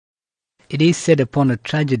It is said upon a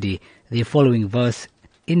tragedy, the following verse,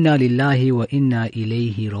 Inna lillahi wa inna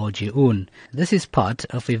ilayhi raji'un. This is part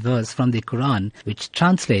of a verse from the Quran which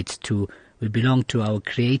translates to, we belong to our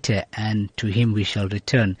Creator and to Him we shall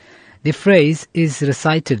return. The phrase is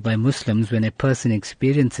recited by Muslims when a person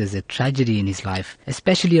experiences a tragedy in his life,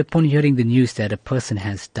 especially upon hearing the news that a person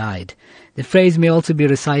has died. The phrase may also be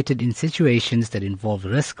recited in situations that involve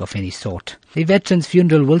risk of any sort. The veteran's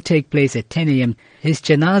funeral will take place at 10 a.m. His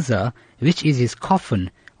janazah, which is his coffin,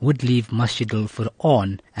 would leave Masjid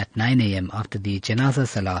al-Fur'an at 9 a.m. after the janazah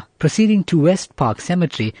salah, proceeding to West Park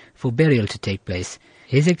Cemetery for burial to take place.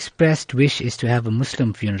 His expressed wish is to have a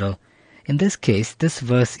Muslim funeral. In this case, this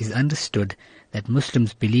verse is understood that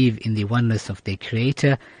Muslims believe in the oneness of their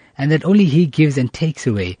Creator and that only He gives and takes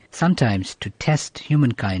away, sometimes to test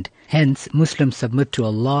humankind. Hence, Muslims submit to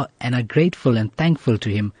Allah and are grateful and thankful to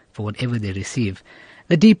Him for whatever they receive.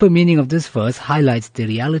 The deeper meaning of this verse highlights the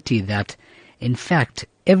reality that, in fact,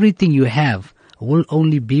 everything you have will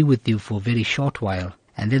only be with you for a very short while,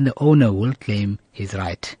 and then the owner will claim his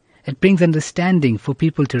right. It brings understanding for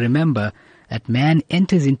people to remember that man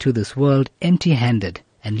enters into this world empty-handed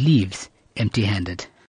and leaves empty-handed.